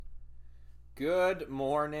Good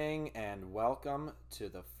morning and welcome to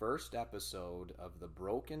the first episode of the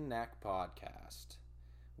Broken Neck Podcast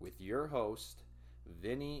with your host,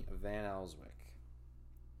 Vinny Van Elswyk.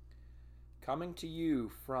 Coming to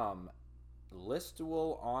you from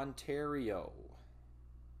Listowel, Ontario.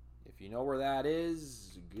 If you know where that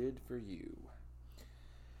is, good for you.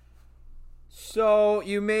 So,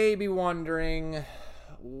 you may be wondering,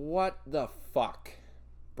 what the fuck?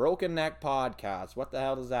 Broken Neck Podcast. What the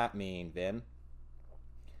hell does that mean, Vin?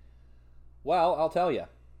 Well, I'll tell you.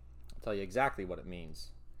 I'll tell you exactly what it means.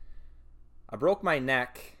 I broke my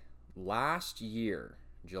neck last year,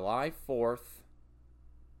 July 4th,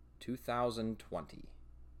 2020.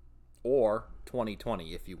 Or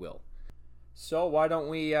 2020, if you will. So why don't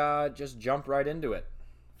we just jump right into it?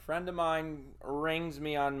 A friend of mine rings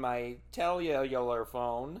me on my cellular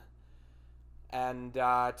phone and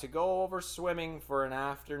to go over swimming for an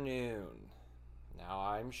afternoon. Now,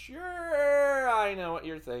 I'm sure I know what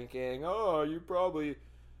you're thinking. Oh, you probably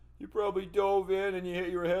dove in and you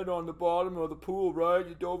hit your head on the bottom of the pool, right?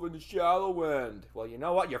 You dove in the shallow end. Well, you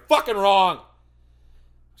know what? You're fucking wrong!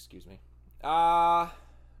 Excuse me. So I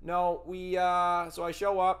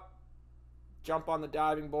show up, jump on the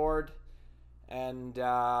diving board, and there's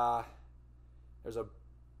a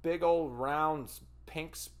big old round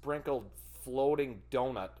pink sprinkled floating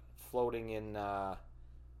donut floating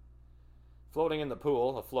in the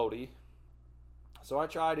pool, a floaty. So I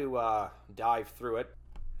try to dive through it.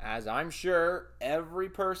 As I'm sure every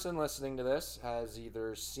person listening to this has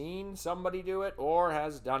either seen somebody do it or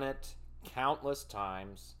has done it countless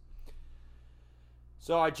times.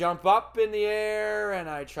 So I jump up in the air and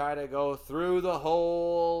I try to go through the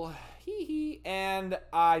hole. And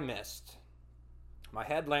I missed. My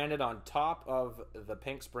head landed on top of the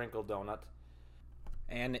pink sprinkled donut.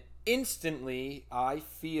 And instantly, I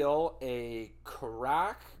feel a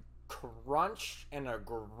crack, crunch, and a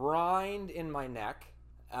grind in my neck.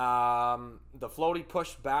 The floaty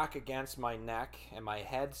pushed back against my neck, and my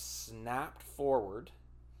head snapped forward.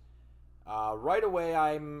 Right away,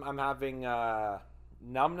 I'm having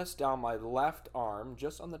numbness down my left arm,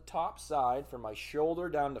 just on the top side, from my shoulder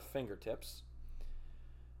down to fingertips.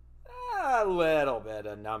 A little bit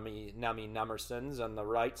of nummersons on the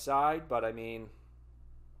right side, but I mean,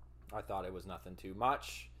 I thought it was nothing too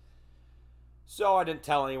much. So I didn't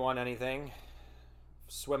tell anyone anything.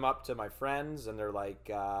 Swim up to my friends, and they're like,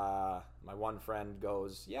 my one friend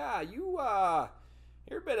goes, yeah, you're a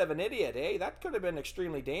bit of an idiot, eh? That could have been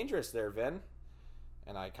extremely dangerous there, Vin.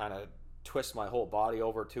 And I kind of twist my whole body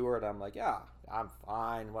over to her, and I'm like, yeah, I'm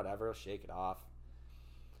fine, whatever, I'll shake it off.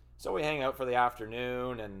 So we hang out for the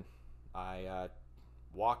afternoon, and I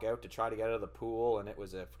walk out to try to get out of the pool, and it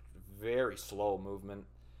was a very slow movement.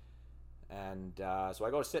 And so I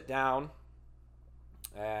go to sit down,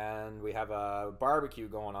 and we have a barbecue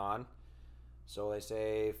going on. So they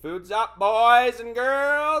say, food's up, boys and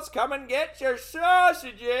girls, come and get your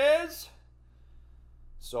sausages.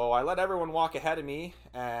 So I let everyone walk ahead of me,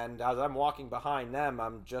 and as I'm walking behind them,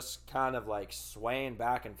 I'm just kind of like swaying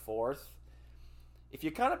back and forth. If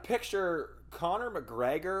you kind of picture Conor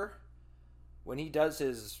McGregor when he does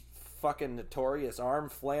his fucking notorious arm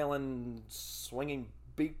flailing, swinging,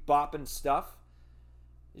 beat bopping stuff,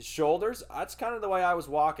 his shoulders, that's kind of the way I was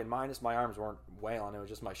walking, minus my arms weren't wailing. It was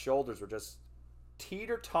just my shoulders were just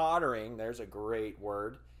teeter-tottering, there's a great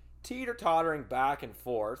word, teeter-tottering back and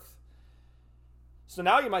forth. So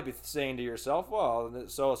now you might be saying to yourself, well,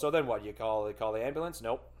 so then what? You call the ambulance?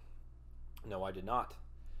 Nope. No, I did not.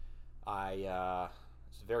 I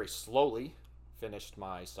very slowly finished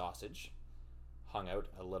my sausage, hung out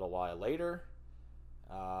a little while later,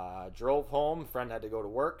 drove home. Friend had to go to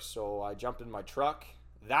work, so I jumped in my truck.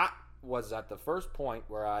 That was at the first point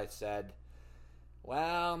where I said,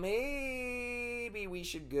 well, maybe we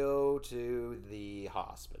should go to the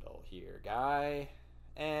hospital here, guy.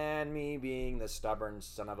 And me being the stubborn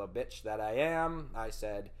son of a bitch that I am, I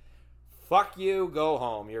said, fuck you, go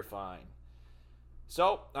home, you're fine.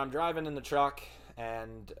 So I'm driving in the truck,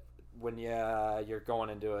 and when you're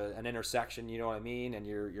going into an intersection, you know what I mean, and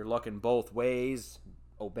you're looking both ways,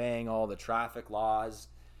 obeying all the traffic laws,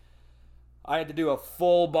 I had to do a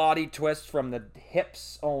full body twist from the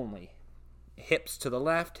hips only. Hips to the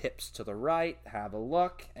left, hips to the right, have a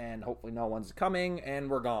look, and hopefully no one's coming, and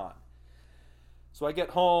we're gone. So I get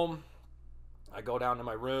home, I go down to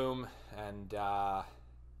my room, and I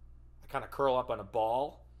kind of curl up on a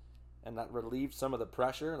ball, and that relieved some of the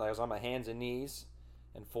pressure. I was on my hands and knees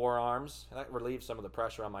and forearms, and that relieved some of the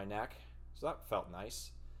pressure on my neck, so that felt nice.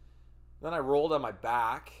 Then I rolled on my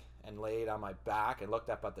back and laid on my back and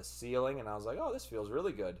looked up at the ceiling, and I was like, oh, this feels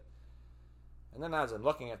really good. And then as I'm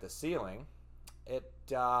looking at the ceiling,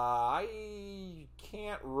 I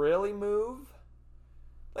can't really move.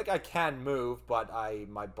 Like, I can move, but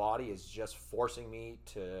my body is just forcing me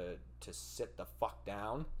to sit the fuck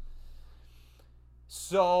down.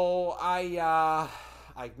 So I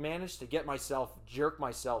managed to jerk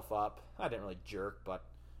myself up. I didn't really jerk, but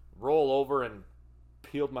roll over and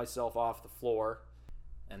peeled myself off the floor.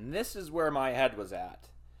 And this is where my head was at.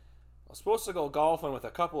 I was supposed to go golfing with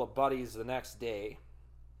a couple of buddies the next day.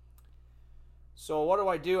 So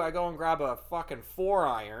what do? I go and grab a fucking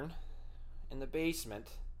 4-iron in the basement.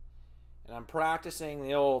 And I'm practicing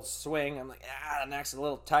the old swing. I'm like, the neck's a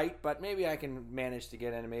little tight, but maybe I can manage to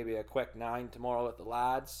get in maybe a quick 9 tomorrow with the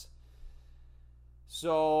lads.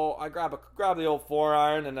 So I grab the old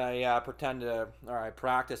 4-iron and I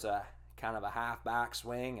practice a kind of a half back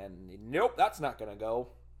swing, and nope, that's not gonna go.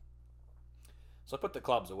 So I put the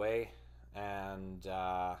clubs away and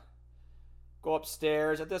go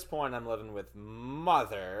upstairs. At this point, I'm living with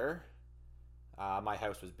Mother. My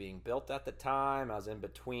house was being built at the time. I was in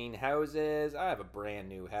between houses. I have a brand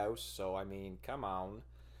new house, so I mean, come on.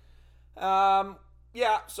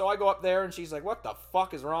 So I go up there and she's like, "What the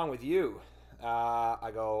fuck is wrong with you?"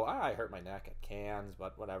 I go, I hurt my neck at Cannes,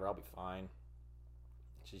 but whatever, I'll be fine.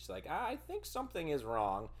 She's like, I think something is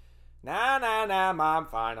wrong. Nah, Mom,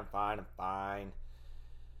 I'm fine.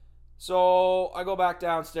 So I go back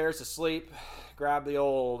downstairs to sleep, grab the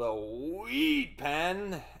old weed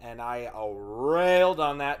pen, and I railed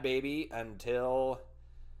on that baby until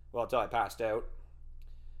I passed out.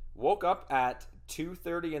 Woke up at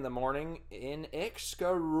 2:30 in the morning in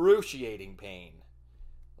excruciating pain.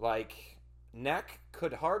 Like, neck,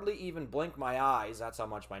 could hardly even blink my eyes. That's how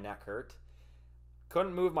much my neck hurt.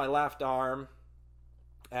 Couldn't move my left arm.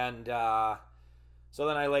 And so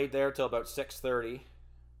then I laid there till about 6:30.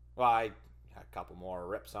 Well, I had a couple more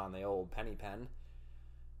rips on the old penny pen.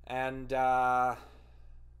 And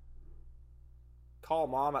call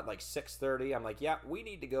Mom at like 6:30. I'm like, yeah, we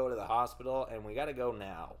need to go to the hospital and we got to go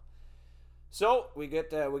now. So we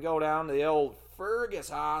go down to the old Fergus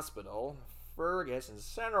Hospital. Fergus in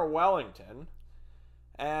Center Wellington.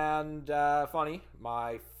 And funny,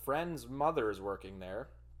 my friend's mother is working there.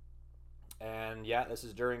 And yeah, this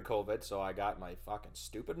is during COVID, so I got my fucking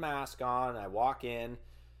stupid mask on. I walk in,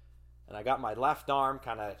 and I got my left arm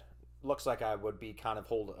kind of, looks like I would be kind of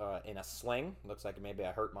hold in a sling. Looks like maybe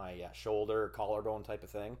I hurt my shoulder, collarbone type of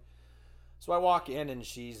thing. So I walk in, and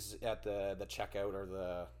she's at the checkout or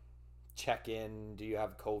the check-in, do you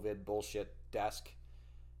have COVID bullshit desk.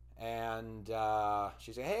 And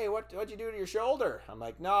she's like, hey, what'd you do to your shoulder? I'm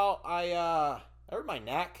like, no, I hurt my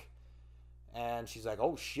neck. And she's like,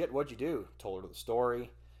 oh shit, what'd you do? Told her the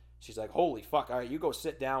story. She's like, holy fuck, all right, you go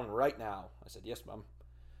sit down right now. I said, yes, Mom.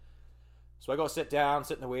 So I go sit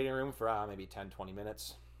in the waiting room for maybe 10-20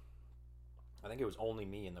 minutes. I think it was only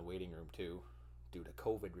me in the waiting room too, due to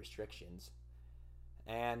COVID restrictions.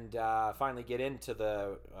 And finally get into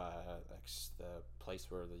the place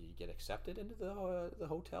where you get accepted into the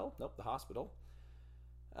hotel. Nope, the hospital.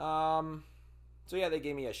 So yeah, they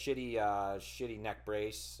gave me a shitty neck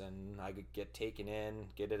brace, and I could get taken in,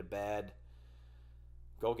 get into bed,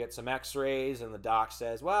 go get some X-rays, and the doc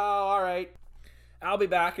says, "Well, all right, I'll be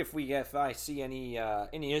back if I see any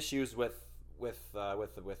issues with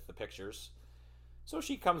the pictures." So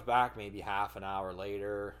she comes back maybe half an hour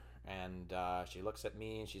later. And she looks at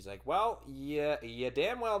me and she's like, well, you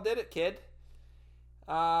damn well did it, kid.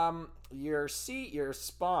 Your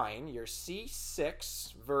spine, your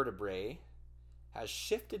C6 vertebrae has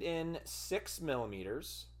shifted in 6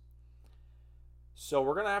 millimeters. So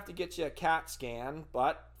we're going to have to get you a CAT scan.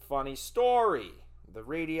 But funny story, the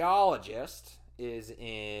radiologist is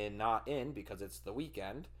not in because it's the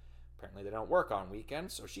weekend. Apparently they don't work on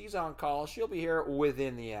weekends. So she's on call. She'll be here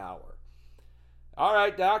within the hour. All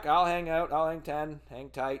right, Doc, I'll hang out. I'll hang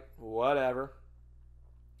tight, whatever.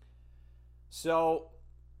 So,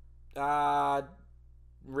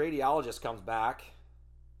 radiologist comes back,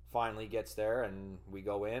 finally gets there, and we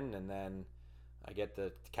go in, and then I get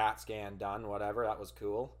the CAT scan done, whatever. That was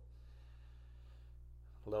cool.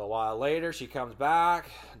 A little while later, she comes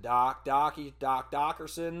back, Doc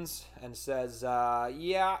Dockerson's, and says,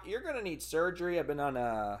 yeah, you're going to need surgery. I've been on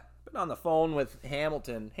the phone with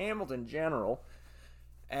Hamilton General.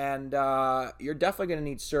 And you're definitely going to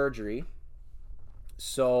need surgery.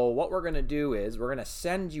 So what we're going to do is we're going to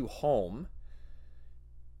send you home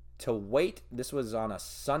to wait. This was on a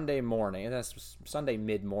Sunday morning. That's Sunday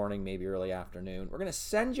mid-morning, maybe early afternoon. We're going to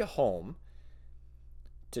send you home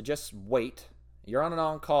to just wait. You're on an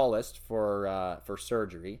on-call list for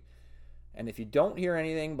surgery. And if you don't hear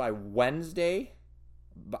anything by Wednesday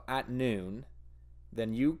at noon,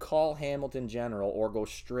 then you call Hamilton General or go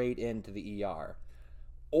straight into the ER.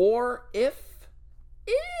 Or if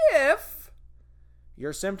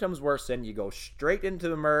your symptoms worsen, you go straight into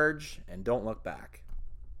the emerge and don't look back.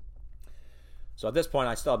 So at this point,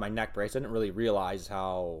 I still had my neck brace. I didn't really realize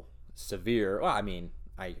how severe. Well, I mean,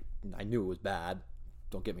 I knew it was bad.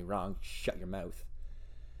 Don't get me wrong. Shut your mouth.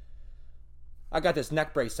 I got this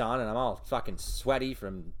neck brace on, and I'm all fucking sweaty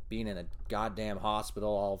from being in a goddamn hospital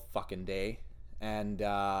all fucking day. And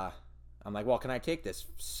I'm like, well, can I take this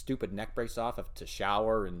stupid neck brace off to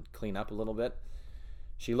shower and clean up a little bit?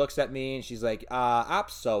 She looks at me, and she's like,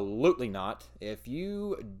 absolutely not. If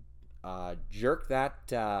you jerk that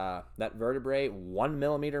vertebrae 1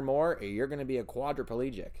 millimeter more, you're going to be a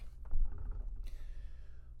quadriplegic.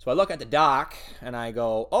 So I look at the doc, and I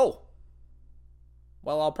go, oh,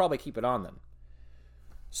 well, I'll probably keep it on then.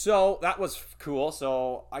 So that was cool.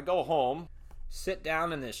 So I go home, sit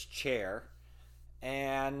down in this chair,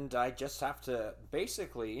 and I just have to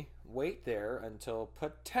basically wait there until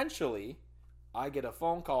potentially I get a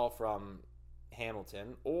phone call from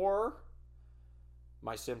Hamilton or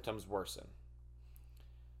my symptoms worsen.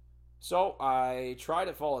 So I try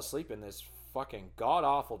to fall asleep in this fucking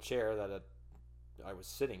god-awful chair that I was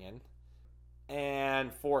sitting in.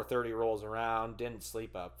 And 4:30 rolls around, didn't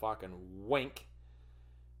sleep a fucking wink.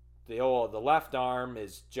 The left arm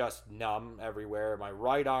is just numb everywhere. My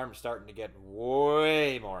right arm's starting to get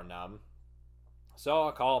way more numb. So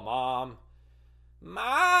I call Mom.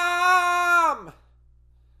 Mom!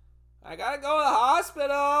 I gotta go to the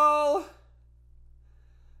hospital!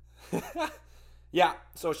 Yeah,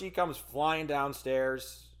 so she comes flying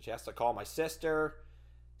downstairs. She has to call my sister.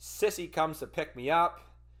 Sissy comes to pick me up.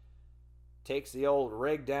 Takes the old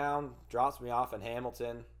rig down, drops me off in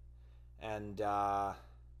Hamilton. And, so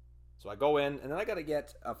I go in, and then I got to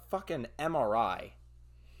get a fucking MRI.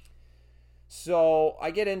 So I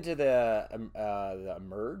get into the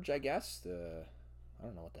emerge, I guess. I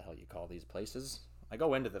don't know what the hell you call these places. I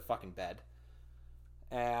go into the fucking bed.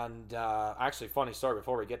 And actually, funny story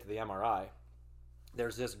before we get to the MRI.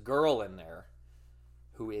 There's this girl in there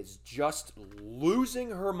who is just losing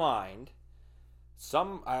her mind.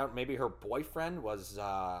 Maybe her boyfriend was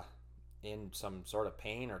in some sort of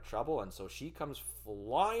pain or trouble, and so she comes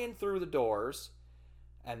flying through the doors,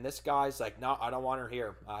 and this guy's like, no, I don't want her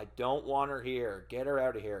here. I don't want her here. Get her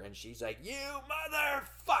out of here. And she's like, you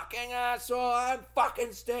motherfucking asshole, I'm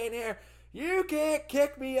fucking staying here. You can't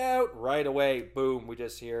kick me out. Right away, boom, we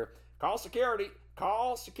just hear, call security,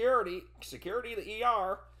 security the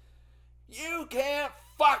ER. You can't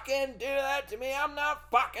fucking do that to me.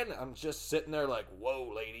 I'm just sitting there like,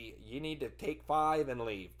 whoa, lady, you need to take 5 and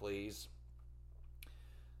leave, please.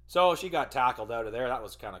 So she got tackled out of there. That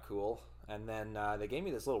was kind of cool. And then they gave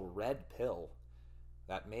me this little red pill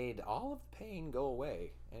that made all of the pain go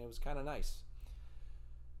away. And it was kind of nice.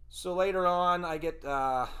 So later on,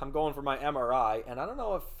 I'm going for my MRI. And I don't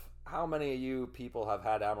know how many of you people have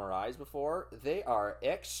had MRIs before. They are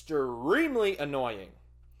extremely annoying.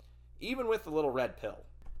 Even with the little red pill.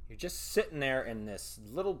 You're just sitting there in this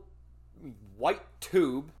little white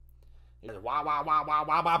tube.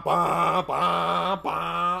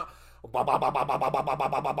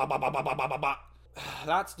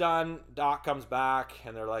 That's done. Doc comes back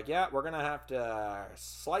and they're like, yeah, we're going to have to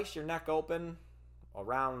slice your neck open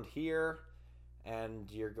around here.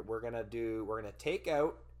 And we're going to take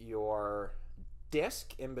out your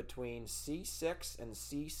disc in between C6 and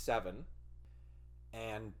C7.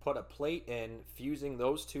 And put a plate in, fusing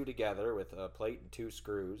those two together with a plate and 2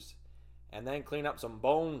 screws. And then clean up some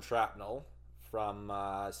bone shrapnel from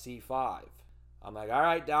C5. I'm like, all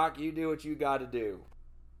right, Doc, you do what you got to do.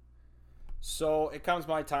 So it comes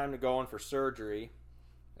my time to go in for surgery.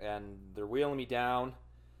 And they're wheeling me down.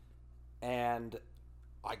 And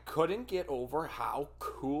I couldn't get over how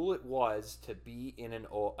cool it was to be in an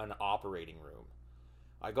operating room.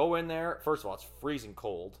 I go in there. First of all, it's freezing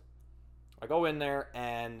cold. I go in there,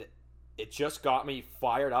 and it just got me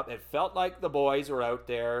fired up. It felt like the boys were out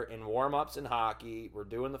there in warm-ups in hockey. We're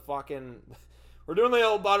doing the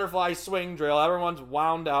old butterfly swing drill. Everyone's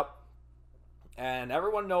wound up, and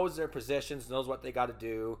everyone knows their positions, knows what they got to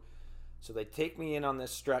do. So they take me in on this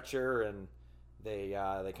stretcher, and they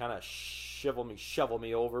kind of shovel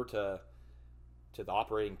me over to the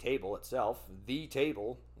operating table itself, the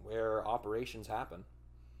table where operations happen,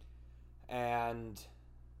 and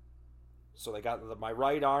so they got my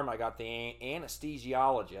right arm. I got the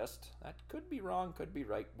anesthesiologist. That could be wrong, could be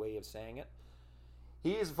right way of saying it.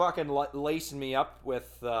 He's fucking lacing me up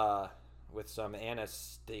with some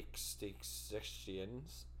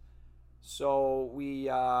anesthesians. So we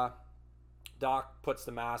Doc puts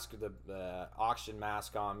the oxygen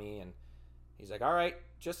mask on me, and he's like, all right,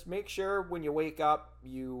 just make sure when you wake up,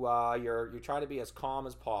 you try to be as calm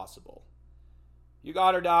as possible. You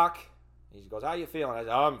got her, Doc. He goes, how you feeling? I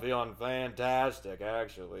said, I'm feeling fantastic,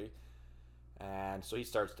 actually. And so he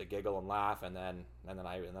starts to giggle and laugh, and then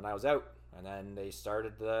I was out, and then they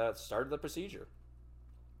started the procedure.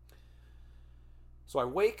 So I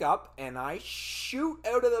wake up and I shoot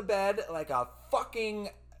out of the bed like a fucking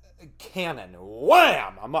cannon.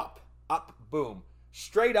 Wham! I'm up, boom,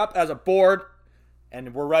 straight up as a board,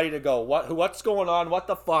 and we're ready to go. What's going on? What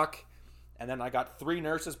the fuck? And then I got 3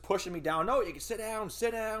 nurses pushing me down. No, you can sit down.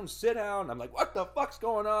 I'm like, what the fuck's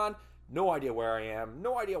going on? No idea where I am.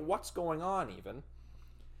 No idea what's going on even.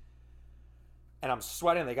 And I'm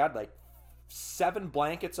sweating. They got like 7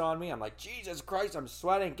 blankets on me. I'm like, Jesus Christ, I'm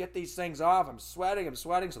sweating. Get these things off. I'm sweating.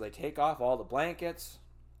 So they take off all the blankets.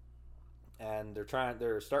 And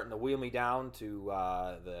they're starting to wheel me down to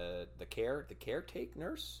the caretake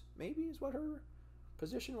nurse, maybe is what her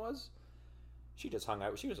position was. She just hung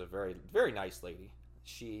out. She was a very, very nice lady.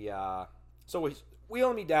 So he's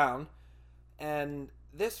wheeling me down, and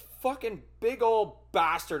this fucking big old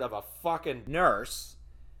bastard of a fucking nurse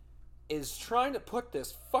is trying to put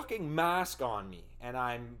this fucking mask on me, and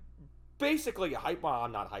I'm basically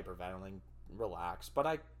I'm not hyperventilating, relax, but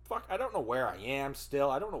I don't know where I am still.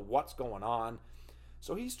 I don't know what's going on.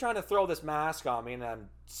 So he's trying to throw this mask on me, and I'm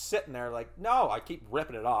sitting there like, no, I keep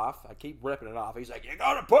ripping it off. He's like, you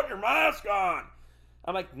gotta put your mask on.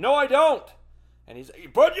 I'm like, no, I don't. And he's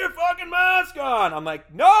like, put your fucking mask on. I'm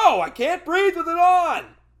like, no, I can't breathe with it on.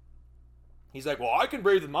 He's like, well, I can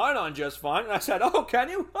breathe with mine on just fine. And I said, oh, can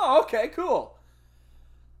you? Oh, okay, cool.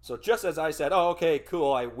 So just as I said, oh, okay,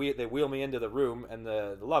 cool, they wheel me into the room, and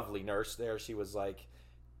the lovely nurse there, she was like,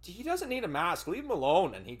 he doesn't need a mask, leave him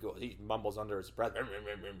alone. And he mumbles under his breath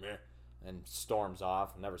and storms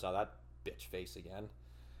off. Never saw that bitch face again.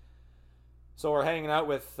 So we're hanging out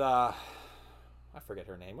with I forget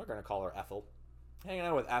her name, we're gonna call her Ethel. Hanging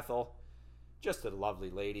out with Ethel, just a lovely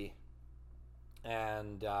lady.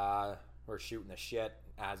 And we're shooting the shit,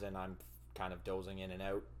 as in I'm kind of dozing in and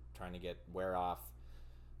out, trying to wear off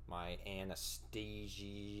my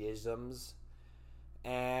anesthesiisms.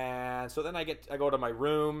 And so then I go to my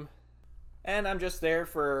room, and I'm just there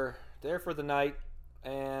for the night,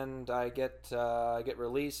 and I get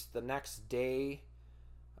released the next day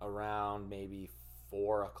around maybe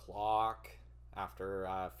 4 o'clock after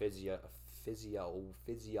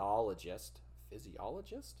physiologist,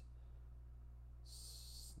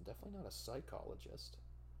 definitely not a psychologist,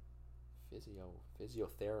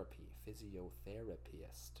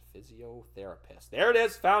 physiotherapist. There it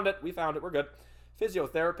is, found it. We found it. We're good.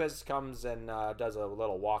 Physiotherapist comes and does a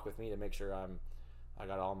little walk with me to make sure I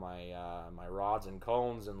got all my my rods and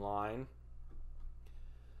cones in line.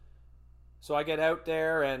 So I get out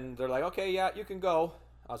there, and they're like, okay, yeah, you can go.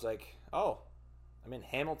 I was like, oh, I'm in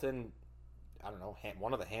Hamilton. I don't know,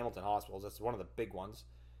 one of the Hamilton hospitals. That's one of the big ones.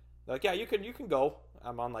 They're like, yeah, you can go.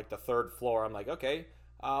 I'm on like the 3rd floor. I'm like, okay,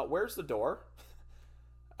 where's the door?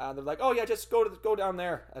 They're like, oh yeah, just go down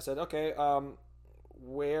there. I said, okay,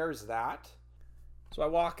 where's that? So I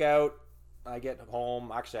walk out, I get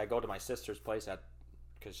home. Actually, I go to my sister's place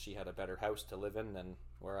because she had a better house to live in than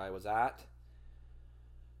where I was at.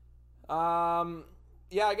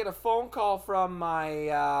 Yeah, I get a phone call from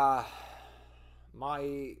my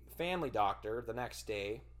my family doctor the next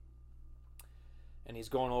day, and he's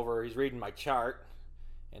reading my chart,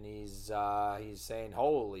 and he's saying,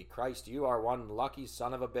 holy Christ, you are one lucky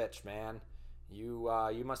son of a bitch, man.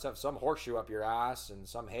 You must have some horseshoe up your ass and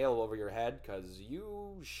some hail over your head, because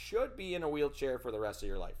you should be in a wheelchair for the rest of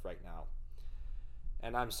your life right now.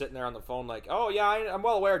 And I'm sitting there on the phone like, oh yeah, I'm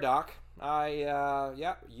well aware, doc.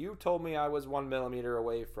 You told me I was 1 millimeter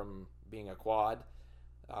away from being a quad.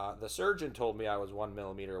 The surgeon told me I was 1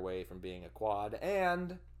 millimeter away from being a quad,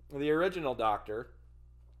 and the original doctor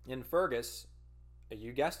in Fergus,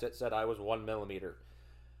 you guessed it, said I was 1 millimeter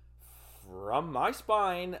from my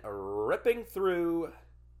spine ripping through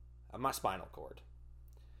my spinal cord.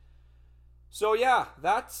 So yeah,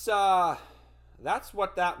 that's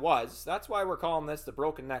what that was. That's why we're calling this the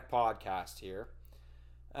Broken Neck Podcast here.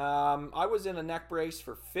 I was in a neck brace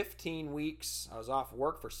for 15 weeks. I was off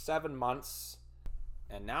work for 7 months,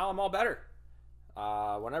 and now I'm all better.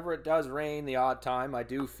 Whenever it does rain the odd time, I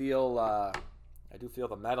do feel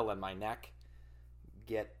the metal in my neck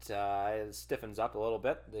it stiffens up a little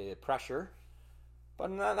bit, the pressure. But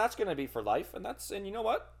that's going to be for life, and you know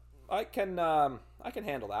what? I can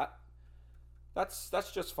handle that.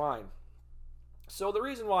 That's just fine. So the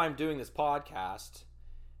reason why I'm doing this podcast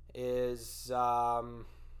is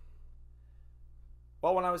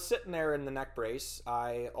Well, when I was sitting there in the neck brace,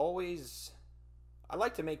 I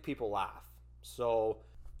like to make people laugh. So,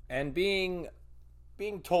 and being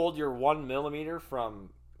told you're 1 millimeter from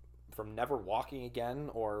never walking again,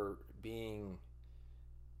 or being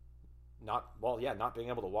not being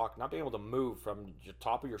able to walk, not being able to move from the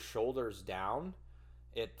top of your shoulders down,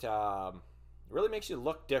 it really makes you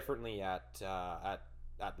look differently at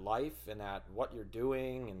life and at what you're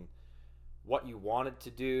doing and what you wanted to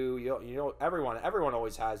do. You know, everyone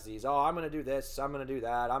always has these, oh, I'm going to do this, I'm going to do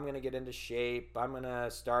that, I'm going to get into shape, I'm going to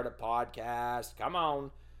start a podcast, come on.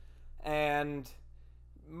 And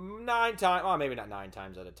maybe not 9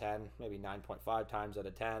 times out of 10, maybe 9.5 times out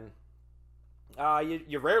of 10,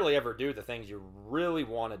 you rarely ever do the things you really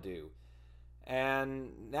want to do.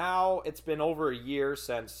 And now it's been over a year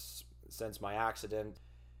since my accident.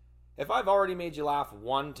 If I've already made you laugh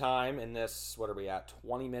one time in this, what are we at,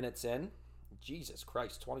 20 minutes in? Jesus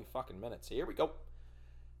Christ, 20 fucking minutes. Here we go.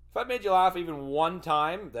 If I've made you laugh even one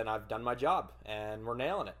time, then I've done my job, and we're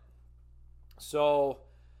nailing it. So,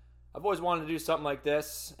 I've always wanted to do something like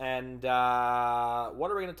this, and what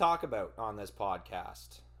are we going to talk about on this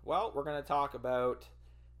podcast? Well, we're going to talk about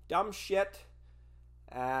dumb shit,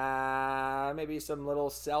 maybe some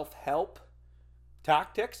little self-help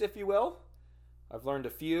tactics, if you will. I've learned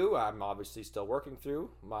a few. I'm obviously still working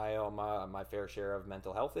through my fair share of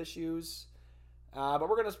mental health issues, but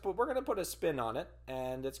we're gonna put a spin on it,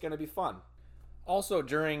 and it's gonna be fun. Also,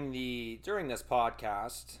 during this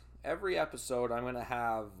podcast, every episode I'm gonna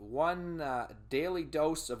have one daily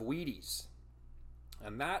dose of Wheaties,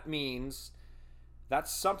 and that means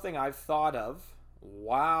that's something I've thought of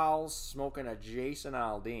while smoking a Jason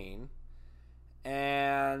Aldean.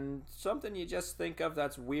 And something you just think of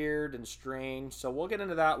that's weird and strange. So we'll get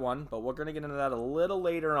into that one, but we're going to get into that a little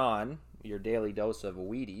later on, your daily dose of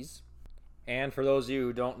Wheaties. And for those of you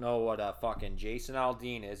who don't know what a fucking Jason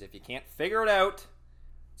Aldean is, if you can't figure it out,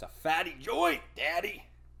 it's a fatty joint, daddy.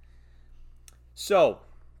 So,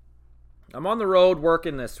 I'm on the road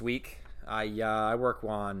working this week. I work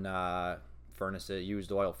on furnaces,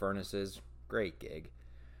 used oil furnaces. Great gig.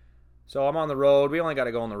 So I'm on the road. We only got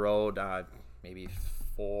to go on the road maybe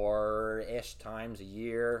 4-ish times a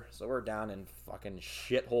year. So we're down in fucking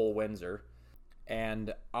shithole Windsor.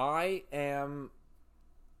 And I am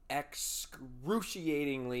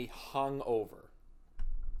excruciatingly hungover.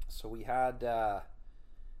 So we had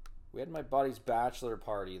my buddy's bachelor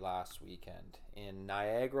party last weekend in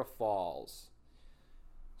Niagara Falls.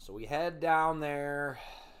 So we head down there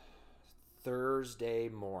Thursday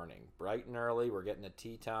morning, bright and early. We're getting a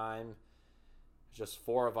tea time. Just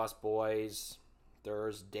 4 of us boys,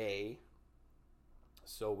 Thursday.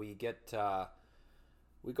 So we go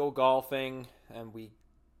golfing, and we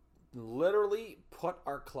literally put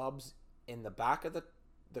our clubs in the back of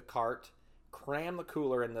the cart, cram the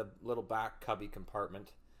cooler in the little back cubby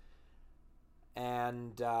compartment,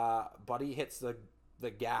 and Buddy hits the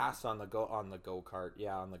gas on the go-kart,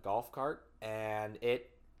 on the golf cart, and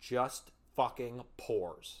it just fucking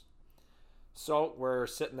pours. So we're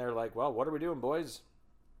sitting there like, well, what are we doing, boys?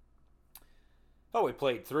 Oh, we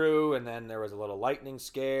played through, and then there was a little lightning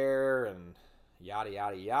scare, and yada,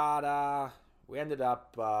 yada, yada. We ended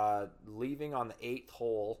up leaving on the 8th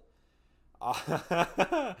hole.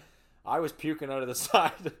 I was puking out of the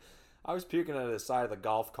side. I was puking out of the side of the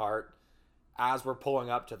golf cart as we're pulling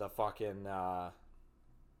up to the fucking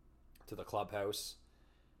to the clubhouse.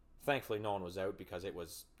 Thankfully, no one was out because it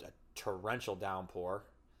was a torrential downpour.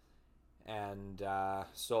 And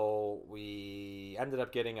so we ended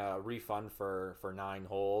up getting a refund for 9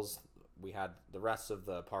 holes. We had the rest of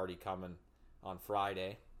the party coming on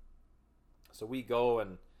Friday. So we go,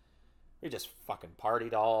 and we just fucking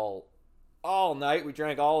partied all night. We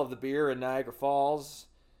drank all of the beer in Niagara Falls.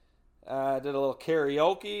 Did a little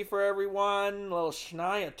karaoke for everyone. A little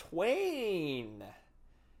Shania Twain.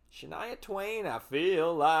 Shania Twain, I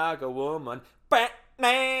feel like a woman.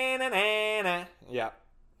 Yeah.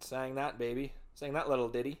 Sang that, baby. Sang that little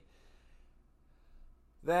ditty.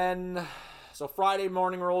 Then, so Friday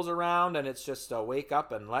morning rolls around, and it's just a wake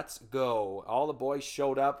up and let's go. All the boys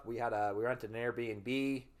showed up. We rented an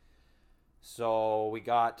Airbnb. So we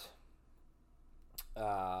got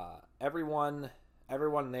everyone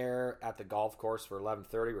there at the golf course for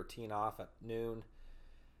 11:30. We're teeing off at noon.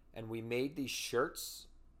 And we made these shirts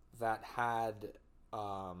that had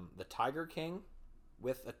the Tiger King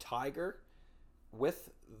with a tiger with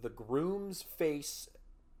the groom's face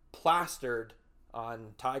plastered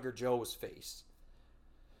on Tiger Joe's face.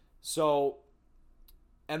 So,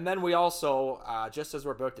 and then we also, just as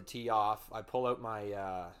we're about to tee off, I pull out my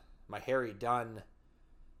Harry Dunn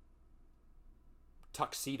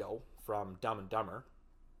tuxedo from Dumb and Dumber.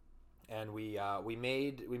 and we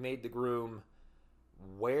made the groom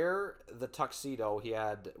wear the tuxedo.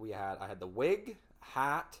 I had the wig,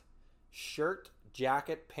 hat, shirt,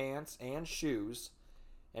 jacket, pants, and shoes,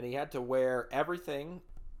 and he had to wear everything.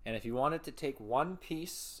 And if he wanted to take one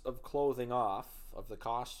piece of clothing off of the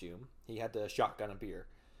costume, he had to shotgun a beer.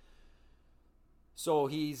 So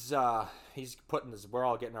he's putting this. We're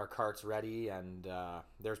all getting our carts ready, and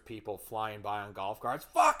there's people flying by on golf carts.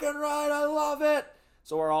 Fucking right, I love it.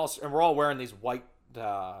 So we're all wearing these white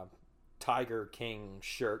Tiger King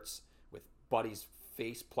shirts with Buddy's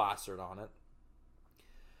face plastered on it.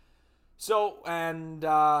 So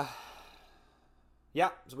so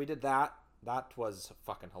we did that. That was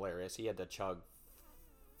fucking hilarious. He had to chug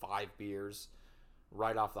 5 beers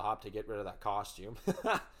right off the hop to get rid of that costume.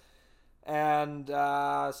 And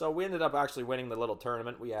so we ended up actually winning the little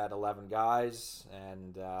tournament. We had 11 guys,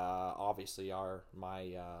 and obviously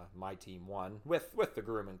my team won with the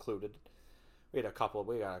groom included. We got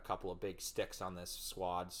a couple of big sticks on this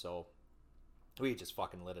squad, so we just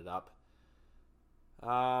fucking lit it up.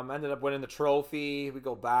 Ended up winning the trophy. We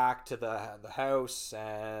go back to the house,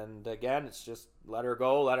 and again, it's just let her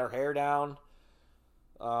go, let her hair down.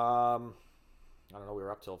 I don't know. We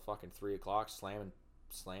were up till fucking 3 o'clock,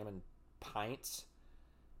 slamming pints,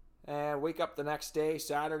 and wake up the next day,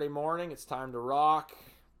 Saturday morning. It's time to rock.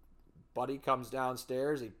 Buddy comes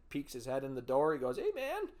downstairs. He peeks his head in the door. He goes, "Hey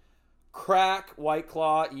man, crack White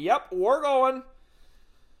Claw." Yep, we're going.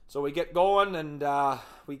 So we get going, and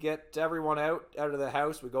we get everyone out of the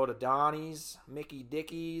house. We go to Donnie's, Mickey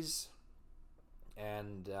Dickey's,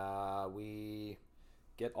 and we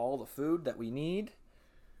get all the food that we need.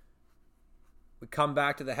 We come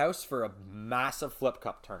back to the house for a massive flip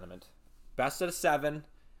cup tournament. Best of 7.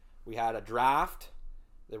 We had a draft.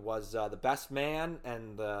 There was the best man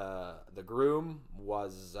and the groom were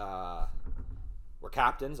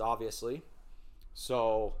captains, obviously.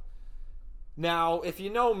 So now, if you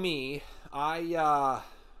know me, I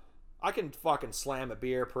can fucking slam a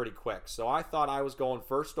beer pretty quick. So I thought I was going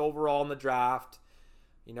first overall in the draft.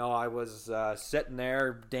 You know, I was sitting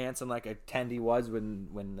there dancing like a tendy was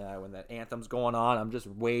when that anthem's going on. I'm just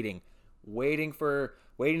waiting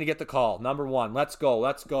to get the call. Number 1, let's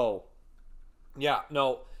go. Yeah,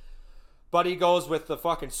 no. Buddy goes with the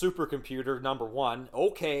fucking supercomputer, number 1.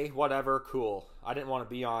 Okay, whatever, cool. I didn't want to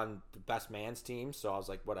be on the best man's team, so I was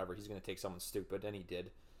like, whatever, he's going to take someone stupid, and he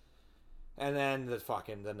did. And then the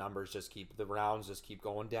rounds just keep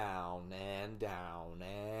going down and down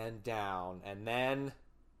and down. And then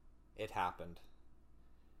it happened.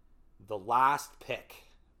 The last pick.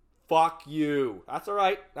 Fuck you. That's all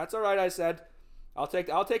right, I said. I'll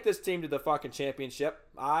take this team to the fucking championship.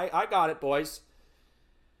 I got it, boys.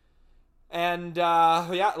 And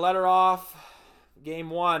let her off. Game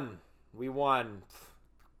 1, we won.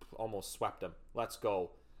 Almost swept them. Let's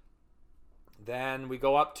go. Then we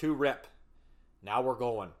go up 2-rip. Now we're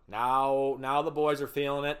going. Now the boys are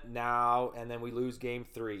feeling it. Now, and then we lose game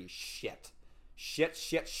 3. Shit.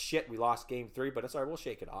 We lost game 3, but it's all right. We'll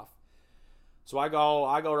shake it off. So I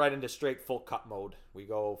go right into straight full cup mode. We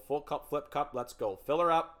go full cup, flip cup. Let's go. Fill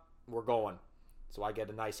her up. We're going. So I get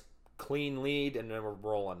a nice clean lead, and then we're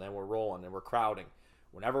rolling. Then we're rolling, and we're crowding.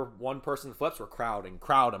 Whenever one person flips, we're crowding.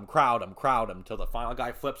 Crowd them till the final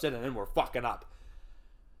guy flips it, and then we're fucking up.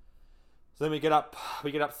 So then we get up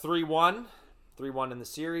 3-1 in the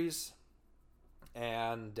series,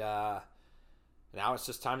 and now it's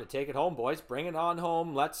just time to take it home, boys. Bring it on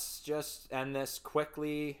home. Let's just end this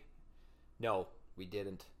quickly. No, we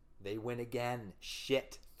didn't. They win again.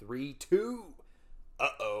 Shit. 3-2.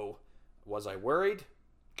 Uh-oh. Was I worried?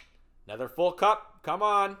 Another full cup. Come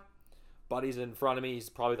on. Buddy's in front of me. He's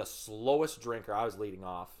probably the slowest drinker. I was leading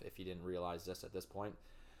off, if you didn't realize this at this point.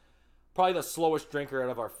 Probably the slowest drinker out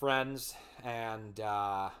of our friends. And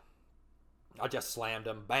I just slammed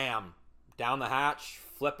him. Bam. Down the hatch.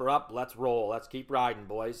 Flip her up. Let's roll. Let's keep riding,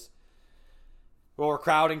 boys. Well, we're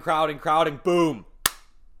crowding. Boom.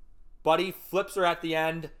 Buddy flips her at the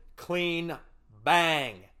end. Clean.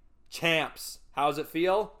 Bang. Champs. How's it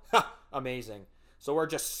feel? Amazing. So we're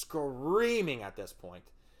just screaming at this point.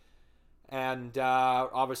 And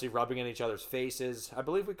obviously rubbing in each other's faces. I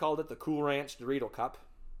believe we called it the Cool Ranch Dorito Cup.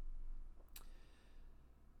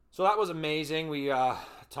 So that was amazing. We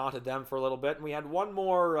taunted them for a little bit. And we had one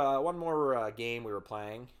more game we were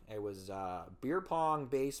playing. It was beer pong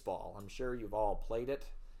baseball. I'm sure you've all played it.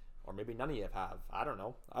 Or maybe none of you have. I don't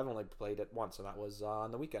know. I've only played it once, and that was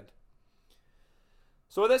on the weekend.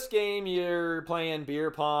 So with this game, you're playing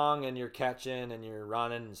beer pong, and you're catching, and you're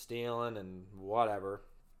running and stealing, and whatever.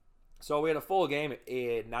 So we had a full game.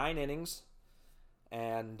 It had 9 innings.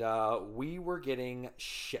 and we were getting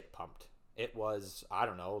shit pumped. It was, I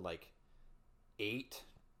don't know, like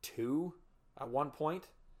 8-2 at one point.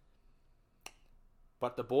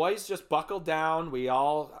 But the boys just buckled down.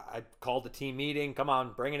 I called the team meeting. Come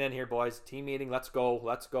on, bring it in here, boys. Team meeting, let's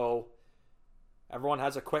go. Everyone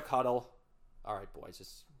has a quick huddle. All right, boys,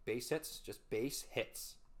 just base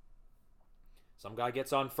hits. Some guy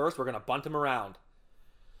gets on first. We're going to bunt him around.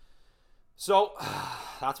 So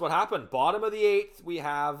that's what happened. Bottom of the 8th, we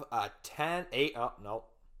have a 10-8. Oh, no.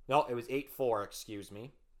 No, it was 8-4, excuse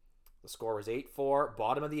me. The score was 8-4,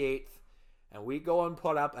 bottom of the 8th. And we go and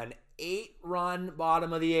put up an 8-run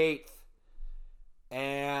bottom of the 8th.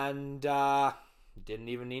 And didn't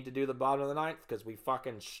even need to do the bottom of the 9th because we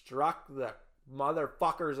fucking struck the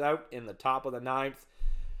motherfuckers out in the top of the 9th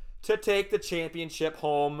to take the championship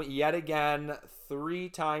home yet again.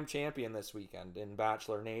 3-time champion this weekend in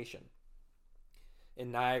Bachelor Nation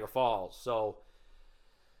in Niagara Falls. So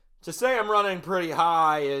to say I'm running pretty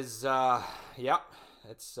high is,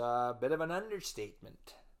 it's a bit of an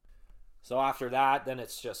understatement. So after that, then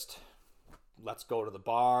it's just, let's go to the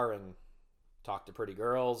bar and talk to pretty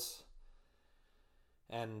girls.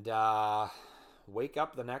 And wake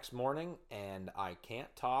up the next morning and I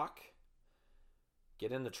can't talk.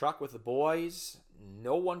 Get in the truck with the boys.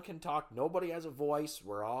 No one can talk. Nobody has a voice.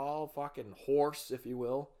 We're all fucking hoarse, if you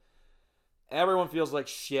will. Everyone feels like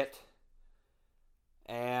shit.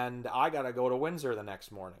 And I gotta go to Windsor the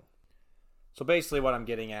next morning. So basically what I'm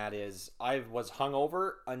getting at is I was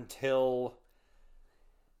hungover until,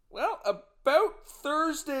 about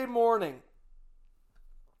Thursday morning.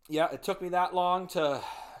 Yeah, it took me that long to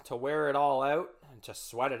wear it all out and to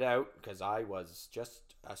sweat it out because I was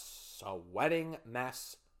just a sweating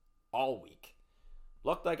mess all week.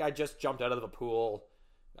 Looked like I just jumped out of the pool,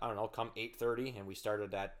 I don't know, come 8:30, and we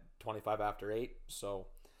started at 25 after 8. So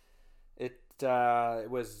it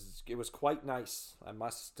was quite nice. I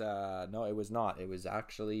must no, it was not. It was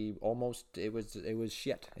actually almost it was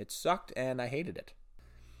shit. It sucked and I hated it.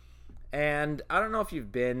 And I don't know if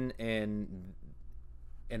you've been in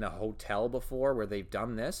a hotel before where they've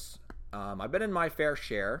done this. I've been in my fair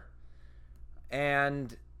share,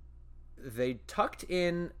 and they tucked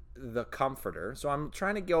in the comforter. So I'm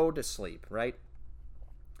trying to go to sleep, right?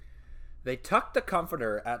 They tucked the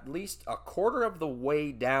comforter at least a quarter of the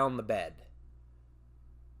way down the bed.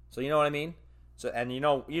 So you know what I mean? So, and you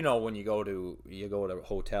know when you go to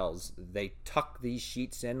hotels, they tuck these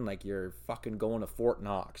sheets in like you're fucking going to Fort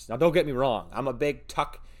Knox. Now don't get me wrong, I'm a big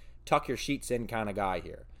tuck your sheets in kind of guy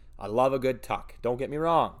here. I love a good tuck. Don't get me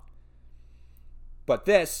wrong. But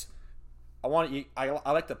this, I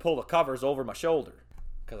like to pull the covers over my shoulder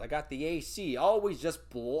because I got the AC always just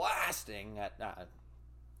blasting at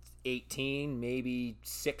 18, maybe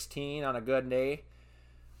 16 on a good day.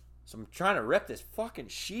 So I'm trying to rip this fucking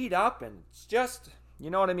sheet up, and it's just, you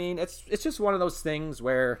know what I mean? It's just one of those things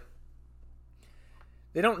where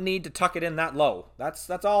they don't need to tuck it in that low. That's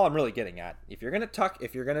all I'm really getting at. If you're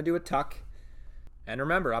gonna do a tuck, and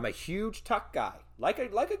remember, I'm a huge tuck guy, like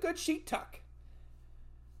a good sheet tuck.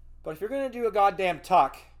 But if you're gonna do a goddamn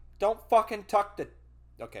tuck, don't fucking tuck the.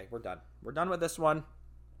 Okay, we're done. We're done with this one.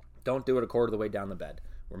 Don't do it a quarter of the way down the bed.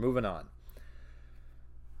 We're moving on.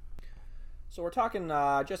 So we're talking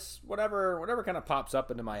just whatever kind of pops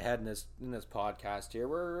up into my head in this podcast here.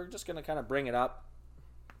 We're just gonna kind of bring it up,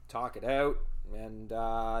 talk it out, and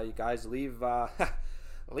you guys leave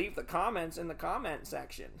leave the comments in the comment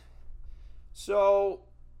section. So,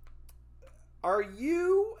 are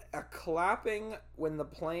you a clapping when the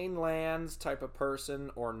plane lands type of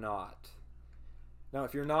person or not? Now,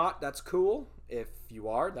 if you're not, that's cool. If you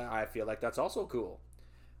are, I feel like that's also cool.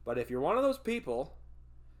 But if you're one of those people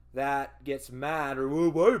that gets mad, or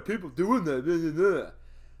why are people doing that?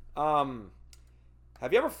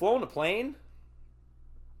 Have you ever flown a plane?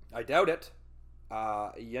 I doubt it.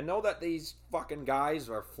 You know that these fucking guys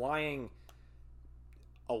are flying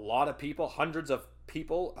a lot of people, hundreds of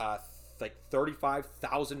people, like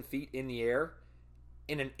 35,000 feet in the air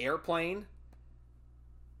in an airplane.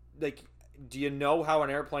 Like, do you know how an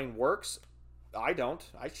airplane works? I don't.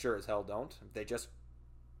 I sure as hell don't. They just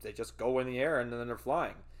go in the air and then they're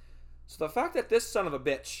flying. So the fact that this son of a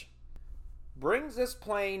bitch brings this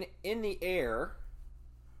plane in the air,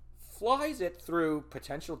 flies it through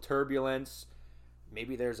potential turbulence,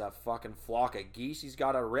 maybe there's a fucking flock of geese he's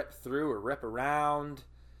got to rip through or rip around,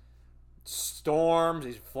 storms,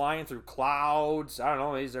 he's flying through clouds, I don't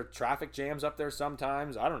know, is there traffic jams up there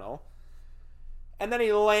sometimes, I don't know. And then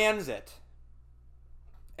he lands it.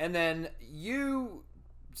 And then you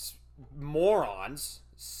morons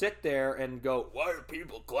sit there and go, why are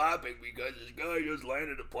people clapping because this guy just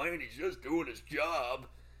landed a plane, he's just doing his job.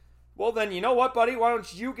 Well then, you know what, buddy? Why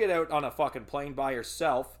don't you get out on a fucking plane by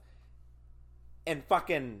yourself and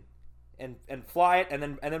fucking and fly it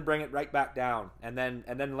and then bring it right back down and then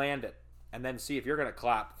land it and then see if you're gonna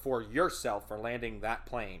clap for yourself for landing that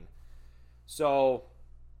plane. So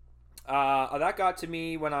that got to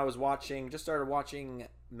me when I was started watching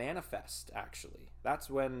Manifest, actually. That's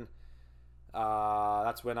when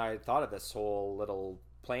I thought of this whole little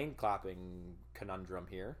plane clapping conundrum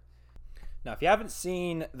here. Now, if you haven't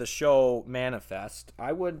seen the show Manifest,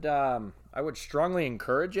 I would strongly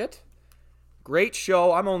encourage it. Great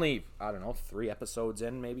show. I'm only, 3 episodes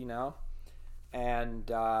in maybe now. And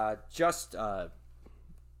just a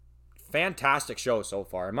fantastic show so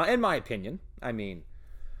far, in my opinion. I mean,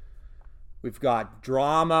 we've got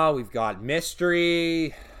drama, we've got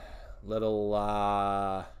mystery, little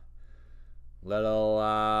of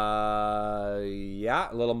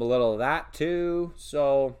that too.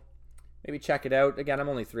 So maybe check it out. Again, I'm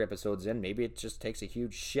only 3 episodes in. Maybe it just takes a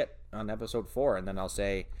huge shit on episode 4, and then I'll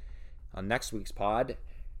say on next week's pod,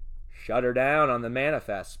 shut her down on the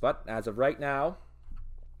Manifest. But as of right now,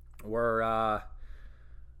 we're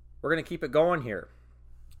gonna keep it going here.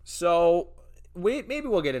 So maybe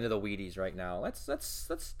we'll get into the Wheaties right now.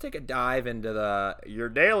 Let's take a dive into your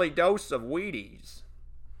daily dose of Wheaties.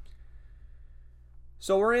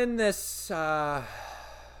 So we're in this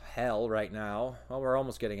hell right now. Well, we're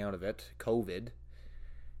almost getting out of it, COVID.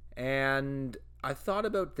 And I thought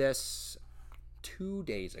about this 2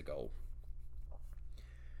 days ago.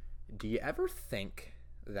 Do you ever think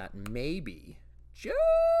that maybe, just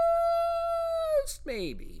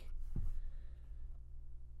maybe,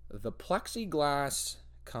 the plexiglass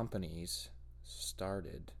companies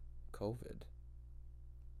started COVID?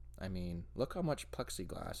 I mean, look how much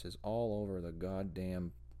plexiglass is all over the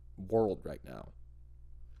goddamn world right now.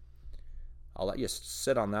 I'll let you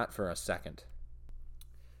sit on that for a second.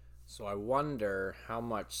 So I wonder how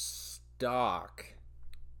much stocks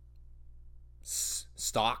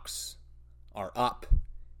are up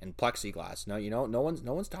in plexiglass. Now, no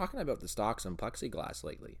one's talking about the stocks in plexiglass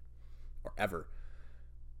lately, or ever.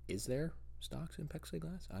 Is there stocks in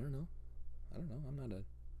plexiglass? I don't know. I'm not a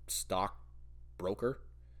stock broker.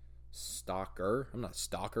 Stalker. I'm not a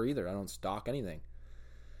stalker either. I don't stalk anything.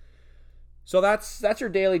 So that's your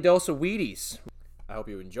daily dose of Wheaties. I hope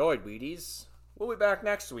you enjoyed Wheaties. We'll be back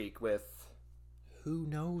next week with who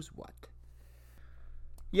knows what.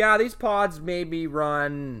 Yeah, these pods maybe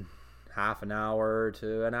run half an hour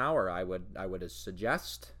to an hour. I would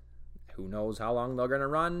suggest. Who knows how long they're gonna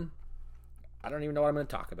run? I don't even know what I'm gonna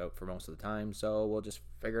talk about for most of the time. So we'll just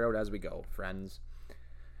figure it out as we go, friends.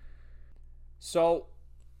 So,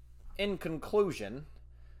 in conclusion,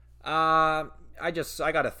 I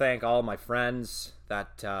gotta thank all my friends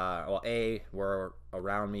that were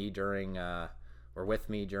around me were with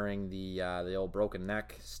me during the old broken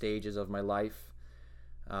neck stages of my life.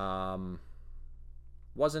 It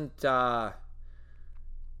was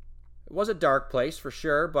a dark place for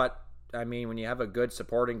sure, but I mean, when you have a good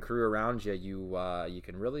supporting crew around you, you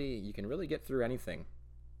can really get through anything.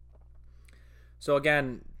 So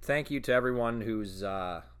again, thank you to everyone who's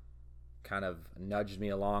kind of nudged me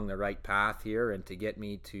along the right path here and to get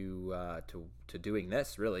me to doing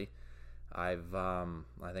this. Really, I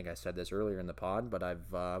think I said this earlier in the pod, but I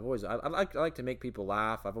like to make people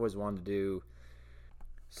laugh. I've always wanted to do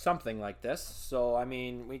something like this. So I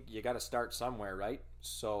mean, you got to start somewhere, right?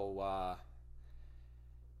 So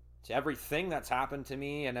to everything that's happened to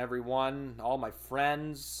me and everyone, all my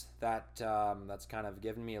friends that's kind of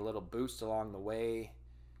given me a little boost along the way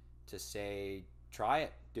to say, try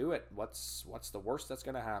it, do it. What's the worst that's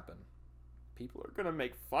gonna happen? People are gonna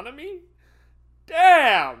make fun of me?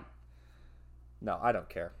 Damn! No, I don't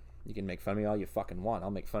care. You can make fun of me all you fucking want.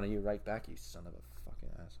 I'll make fun of you right back, you son of a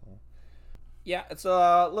fucking asshole. Yeah, it's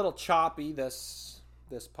a little choppy, this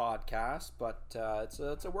podcast, but it's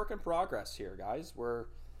a work in progress here, guys. We're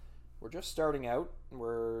just starting out.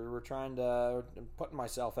 We're trying to putting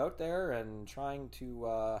myself out there and trying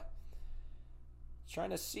to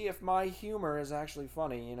see if my humor is actually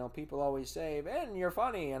funny. You know, people always say, "Ben, you're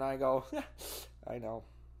funny," and I go, "I know."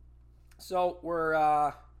 So we're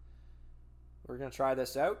gonna try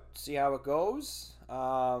this out, see how it goes.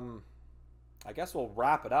 I guess we'll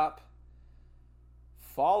wrap it up.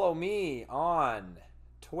 Follow me on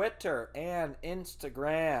Twitter and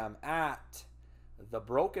Instagram at The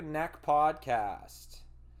Broken Neck Podcast.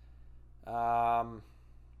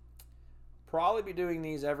 Probably be doing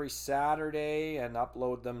these every Saturday and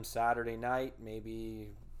upload them Saturday night.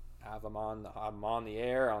 Maybe have them on the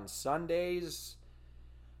air on Sundays.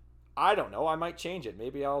 I don't know. I might change it.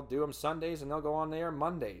 Maybe I'll do them Sundays and they'll go on there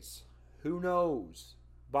Mondays. Who knows?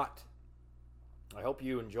 But I hope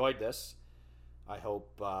you enjoyed this. I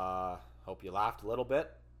hope you laughed a little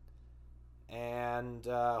bit, and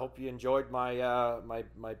hope you enjoyed my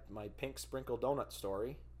pink sprinkle donut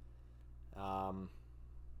story.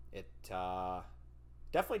 It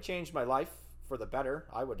definitely changed my life for the better,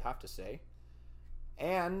 I would have to say,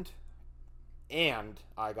 and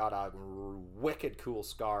I got a wicked cool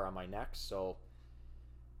scar on my neck. So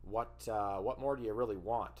what more do you really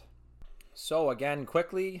want? So again,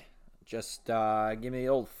 quickly, just give me the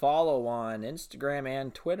old follow on Instagram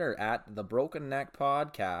and Twitter at the Broken Neck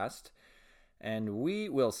Podcast, and we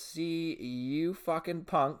will see you fucking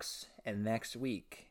punks next week.